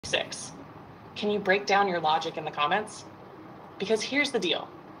6. Can you break down your logic in the comments? Because here's the deal.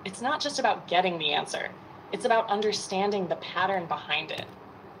 It's not just about getting the answer. It's about understanding the pattern behind it.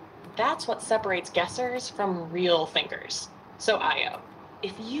 That's what separates guessers from real thinkers. So Io,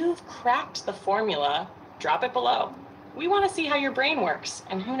 if you've cracked the formula, drop it below. We want to see how your brain works,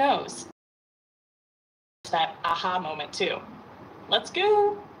 and who knows? That aha moment too. Let's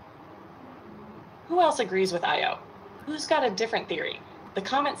go! Who else agrees with Io? Who's got a different theory? The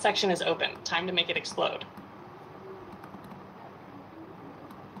comment section is open. Time to make it explode.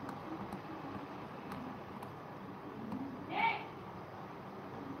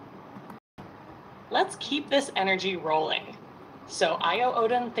 Let's keep this energy rolling. So Io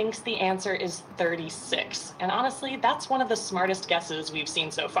Odin thinks the answer is 36. And honestly, that's one of the smartest guesses we've seen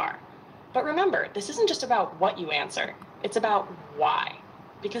so far. But remember, this isn't just about what you answer. It's about why.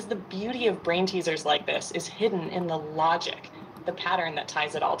 Because the beauty of brain teasers like this is hidden in the logic, the pattern that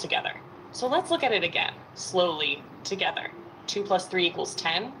ties it all together. So let's look at it again, slowly, together. 2 plus 3 equals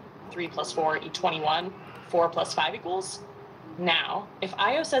 10, 3 plus 4 equals 21, 4 plus 5 equals? Now, if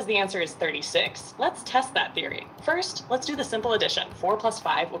Io says the answer is 36, let's test that theory. First, let's do the simple addition. 4 plus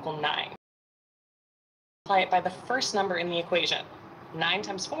 5 equals 9. Multiply it by the first number in the equation. 9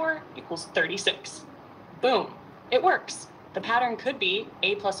 times 4 equals 36. Boom, it works. The pattern could be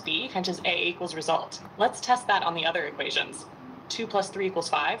A plus B, hence A equals result. Let's test that on the other equations. 2 plus 3 equals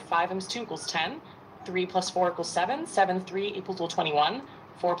 5, 5 times 2 equals 10, 3 plus 4 equals 7, 7 3 equals 21,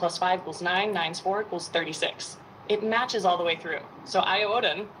 4 plus 5 equals 9, 9 times 4 equals 36. It matches all the way through. So Io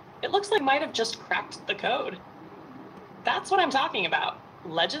Odin, it looks like might have just cracked the code. That's what I'm talking about.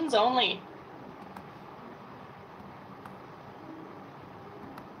 Legends only.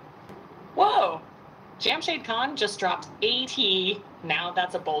 Whoa! Jamshade Khan just dropped AT. Now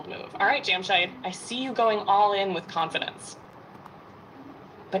that's a bold move. All right, Jamshade, I see you going all in with confidence.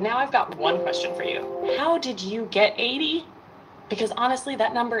 But now I've got one question for you. How did you get 80? Because honestly,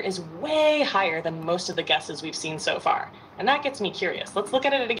 that number is way higher than most of the guesses we've seen so far. And that gets me curious. Let's look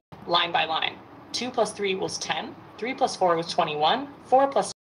at it again, line by line. 2 plus 3 equals 10, 3 plus 4 equals 21, 4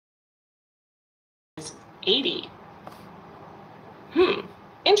 plus 5 is 80.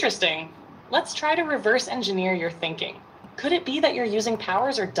 Interesting. Let's try to reverse engineer your thinking. Could it be that you're using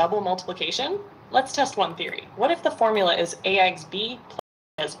powers or double multiplication? Let's test one theory. What if the formula is ax b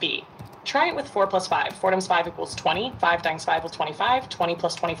plus b? Try it with 4 plus 5. 4 times 5 equals 20. 5 times 5 equals 25. 20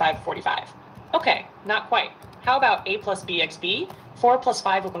 plus 25, 45. Okay, not quite. How about a plus bxb? 4 plus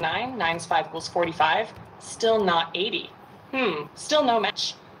 5 equals 9. 9 times 5 equals 45. Still not 80. Still no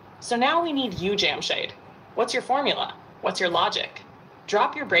match. So now we need you, Jamshade. What's your formula? What's your logic?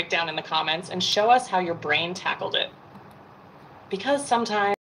 Drop your breakdown in the comments and show us how your brain tackled it. Because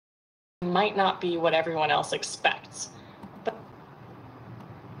sometimes it might not be what everyone else expects. But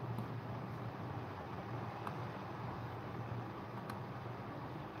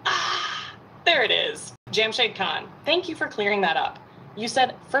there it is. Jamshade Khan, thank you for clearing that up. You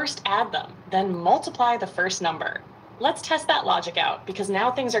said first add them, then multiply the first number. Let's test that logic out, because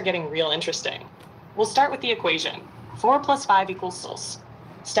now things are getting real interesting. We'll start with the equation. 4 plus 5 equals 6.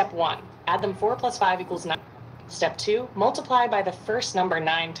 Step 1, add them 4 plus 5 equals 9. Step 2, multiply by the first number.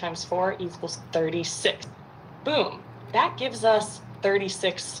 9 times 4 equals 36. Boom, that gives us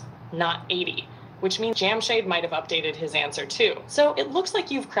 36, not 80, which means Jamshade might have updated his answer too. So it looks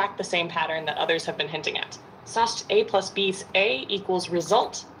like you've cracked the same pattern that others have been hinting at. Such a plus b's a equals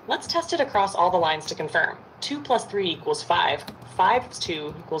result. Let's test it across all the lines to confirm. 2 plus 3 equals 5. 5 plus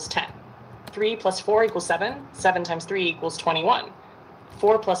 2 equals 10. 3 plus 4 equals 7. 7 times 3 equals 21.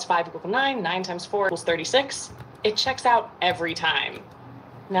 4 plus 5 equals 9. 9 times 4 equals 36. It checks out every time.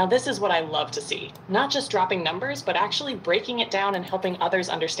 Now this is what I love to see. Not just dropping numbers, but actually breaking it down and helping others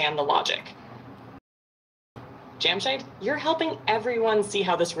understand the logic. Jamshade, you're helping everyone see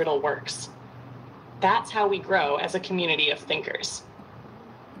how this riddle works. That's how we grow as a community of thinkers.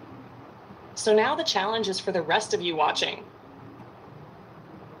 So now the challenge is for the rest of you watching.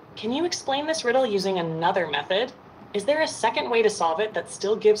 Can you explain this riddle using another method? Is there a second way to solve it that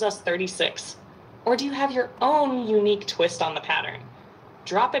still gives us 36? Or do you have your own unique twist on the pattern?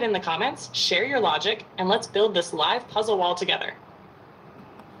 Drop it in the comments, share your logic, and let's build this live puzzle wall together.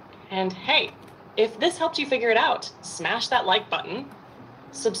 And hey, if this helped you figure it out, smash that like button,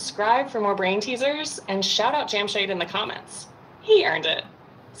 subscribe for more brain teasers, and shout out Jamshade in the comments. He earned it.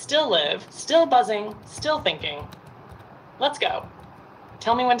 Still live, still buzzing, still thinking. Let's go.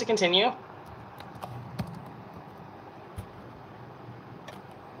 Tell me when to continue.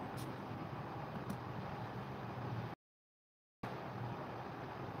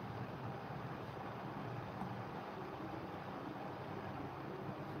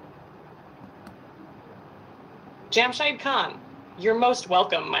 Jamshid Khan, you're most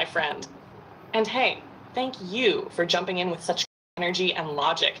welcome, my friend. And hey, thank you for jumping in with such energy and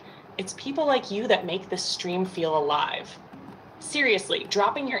logic. It's people like you that make this stream feel alive. Seriously,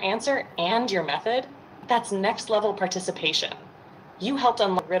 dropping your answer and your method, that's next level participation. You helped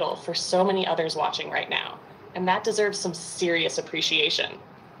unlock the riddle for so many others watching right now, and that deserves some serious appreciation.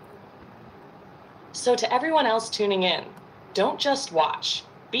 So to everyone else tuning in, don't just watch.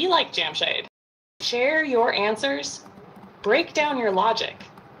 Be like Jamshid. Share your answers, break down your logic,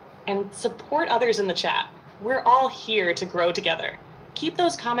 and support others in the chat. We're all here to grow together. Keep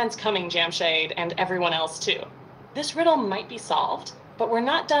those comments coming, Jamshid, and everyone else too. This riddle might be solved, but we're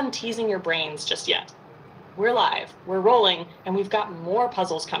not done teasing your brains just yet. We're live, we're rolling, and we've got more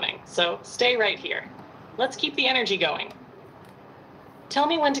puzzles coming, so stay right here. Let's keep the energy going. Tell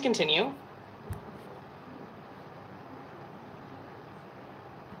me when to continue.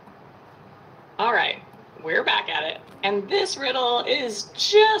 All right, we're back at it, and this riddle is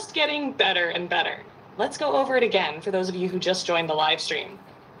just getting better and better. Let's go over it again for those of you who just joined the live stream.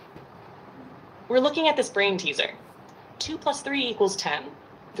 We're looking at this brain teaser. 2 plus 3 equals 10,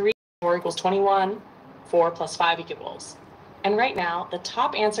 3 plus 4 equals 21, 4 plus 5 equals. And right now, the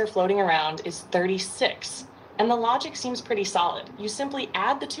top answer floating around is 36. And the logic seems pretty solid. You simply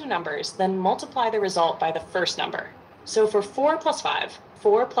add the two numbers, then multiply the result by the first number. So for 4 plus 5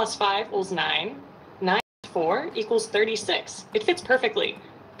 equals 9, 9 plus 4 equals 36. It fits perfectly.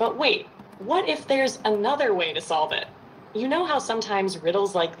 But wait, what if there's another way to solve it? You know how sometimes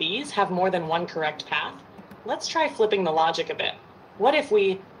riddles like these have more than one correct path? Let's try flipping the logic a bit. What if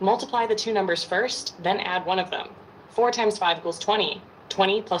we multiply the two numbers first, then add one of them? 4 times 5 equals 20.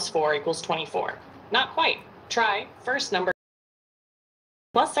 20 plus 4 equals 24. Not quite. Try first number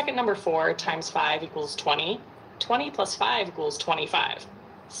plus second number 4 times 5 equals 20. 20 plus 5 equals 25.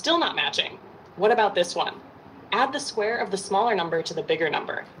 Still not matching. What about this one? Add the square of the smaller number to the bigger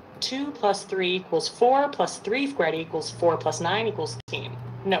number. 2 plus 3 equals 4 plus 3 squared equals 4 plus 9 equals 13.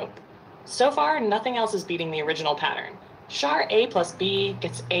 Nope. So far, nothing else is beating the original pattern. Char A plus B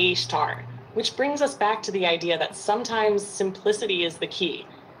gets A star, which brings us back to the idea that sometimes simplicity is the key.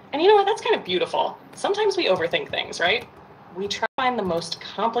 And you know what? That's kind of beautiful. Sometimes we overthink things, right? We try to find the most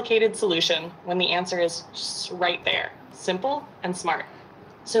complicated solution when the answer is just right there, simple and smart.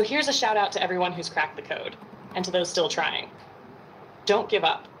 So here's a shout out to everyone who's cracked the code, and to those still trying. Don't give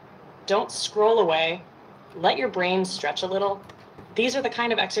up. Don't scroll away. Let your brain stretch a little. These are the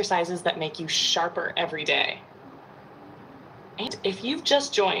kind of exercises that make you sharper every day. And if you've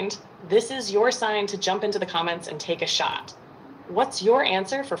just joined, this is your sign to jump into the comments and take a shot. What's your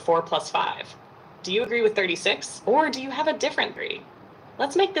answer for 4 plus 5? Do you agree with 36, or do you have a different theory?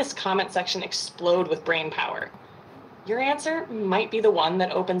 Let's make this comment section explode with brain power. Your answer might be the one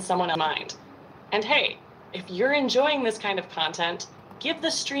that opens someone's mind. And hey, if you're enjoying this kind of content, give the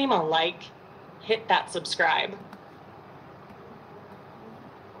stream a like, hit that subscribe.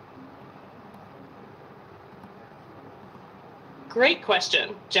 Great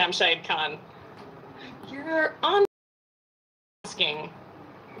question, Jamshid Khan. You're on asking,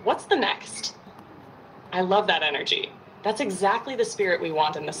 what's the next? I love that energy. That's exactly the spirit we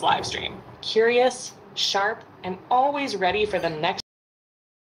want in this live stream. Curious, sharp, and always ready for the next.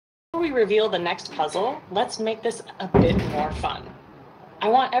 Before we reveal the next puzzle, let's make this a bit more fun. I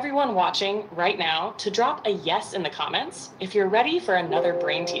want everyone watching right now to drop a yes in the comments if you're ready for another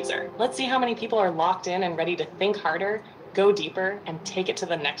brain teaser. Let's see how many people are locked in and ready to think harder, go deeper, and take it to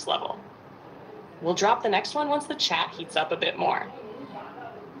the next level. We'll drop the next one once the chat heats up a bit more.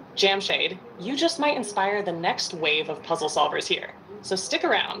 Jamshid, you just might inspire the next wave of puzzle solvers here. So stick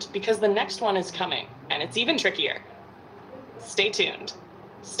around, because the next one is coming, and it's even trickier. Stay tuned,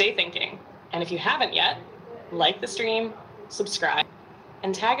 stay thinking, and if you haven't yet, like the stream, subscribe,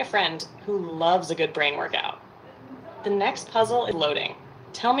 and tag a friend who loves a good brain workout. The next puzzle is loading.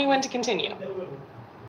 Tell me when to continue.